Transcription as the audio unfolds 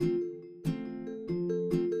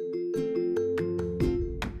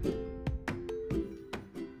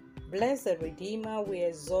Blessed Redeemer, we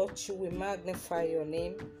exalt you, we magnify your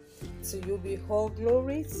name. To you be all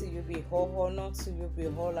glory, to you be all honor, to you be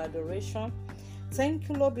all adoration. Thank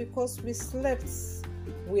you, Lord, because we slept,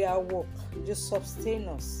 we awoke, you sustain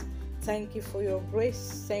us. Thank you for your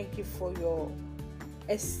grace, thank you for your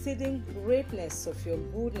exceeding greatness of your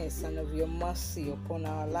goodness and of your mercy upon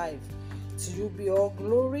our life. To you be all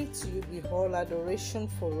glory, to you be all adoration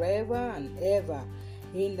forever and ever,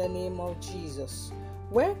 in the name of Jesus.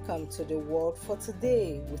 Welcome to the word for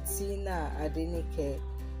today with Tina Adenike.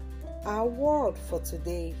 Our word for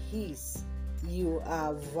today is, you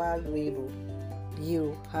are valuable.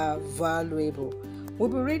 You are valuable. We'll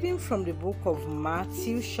be reading from the book of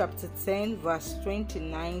Matthew chapter 10 verse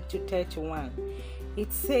 29 to 31.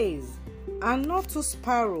 It says, "Are not 2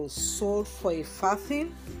 sparrows sold for a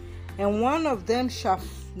farthing? And one of them shall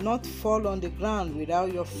not fall on the ground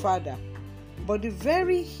without your Father. But the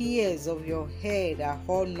very hairs of your head are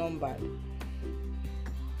all numbered.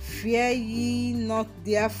 Fear ye not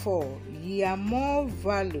therefore, ye are more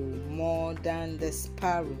more than the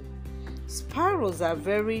sparrow." Sparrows are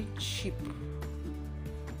very cheap,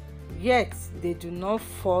 yet they do not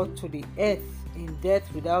fall to the earth in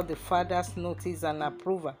death without the Father's notice and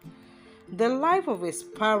approval. The life of a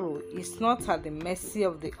sparrow is not at the mercy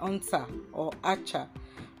of the hunter or archer,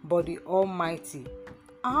 but the Almighty.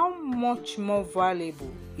 How much more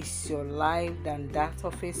valuable is your life than that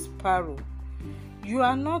of a sparrow? You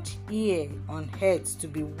are not here on earth to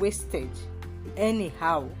be wasted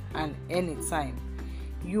anyhow and anytime.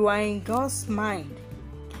 You are in God's mind,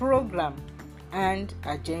 program, and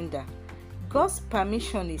agenda. God's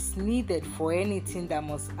permission is needed for anything that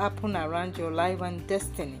must happen around your life and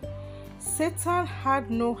destiny. Satan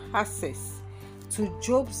had no access to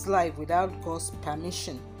Job's life without God's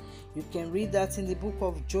permission. You can read that in the book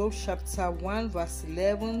of Job chapter 1 verse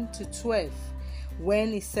 11 to 12,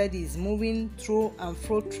 when he said he's moving through and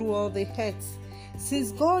fro through all the earth.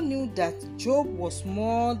 Since God knew that Job was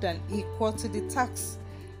more than equal to the task,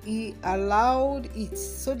 he allowed it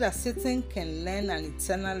so that Satan can learn an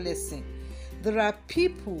eternal lesson. There are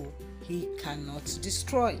people he cannot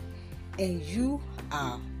destroy, and you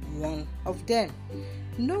are one of them.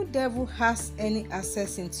 No devil has any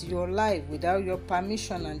access into your life without your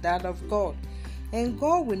permission and that of God, and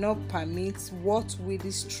God will not permit what will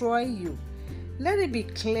destroy you. Let it be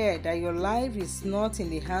clear that your life is not in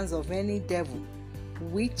the hands of any devil,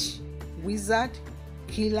 witch, wizard,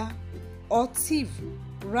 killer, or thief.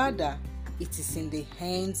 Rather, it is in the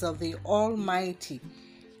hands of the Almighty.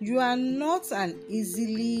 You are not an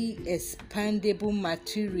easily expandable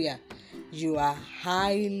material. You are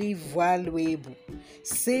highly valuable.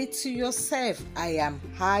 Say to yourself, I am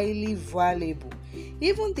highly valuable.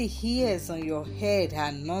 Even the hairs on your head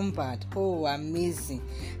are numbered. Oh, amazing.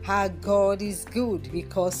 Our God is good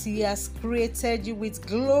because He has created you with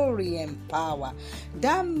glory and power.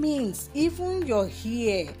 That means even your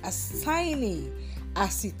hair, as tiny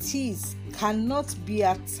as it is, cannot be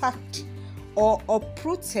attacked or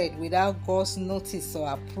uprooted without God's notice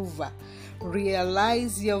or approval.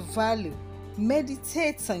 Realize your value,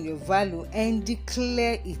 meditate on your value, and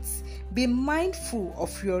declare it. Be mindful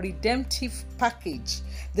of your redemptive package,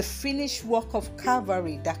 the finished work of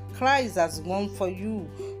Calvary that Christ has won for you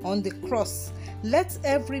on the cross. Let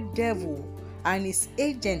every devil and his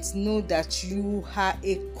agents know that you are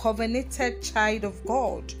a covenanted child of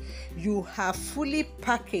God. You are fully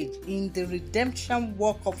packaged in the redemption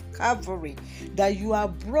work of Calvary, that you are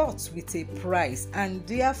brought with a price, and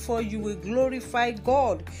therefore you will glorify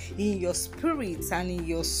God in your spirit and in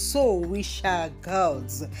your soul, which are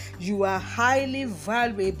God's. You are highly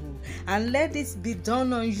valuable, and let this be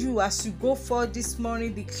done on you as you go forth this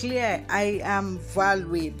morning. Declare, I am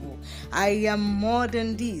valuable. I am more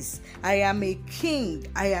than this. I am a king.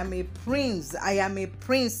 I am a prince. I am a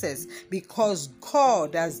princess, because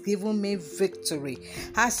God has given me victory.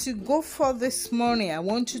 As you go forth this morning, I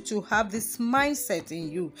want you to have this mindset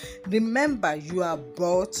in you. Remember, you are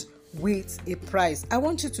bought with a price. I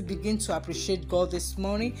want you to begin to appreciate God this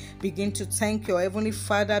morning. Begin to thank your Heavenly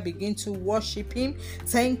Father. Begin to worship Him.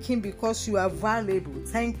 Thank Him because you are valuable.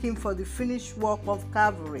 Thank Him for the finished work of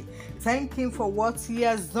Calvary. Thank Him for what He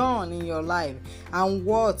has done in your life and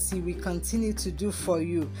what He will continue to do for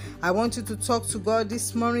you. I want you to talk to God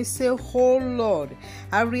this morning. Say, oh Lord,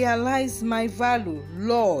 I realize my value.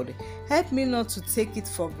 Lord, help me not to take it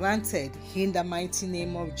for granted, in the mighty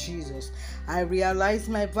name of Jesus. I realize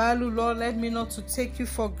my value, Lord. Let me not to take you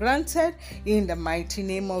for granted, in the mighty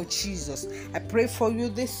name of Jesus. I pray for you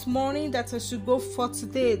this morning that as you go forth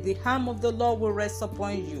today, the hand of the Lord will rest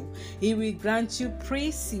upon you. He will grant you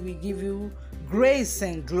peace. He will give you grace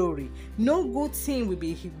and glory. No good thing will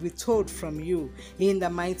be withheld from you. In the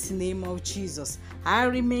mighty name of Jesus, I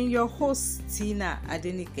remain your host, Tina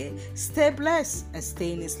Adenike. Stay blessed and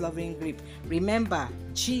stay in his loving grip. Remember,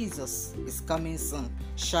 Jesus is coming soon.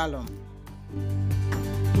 Shalom.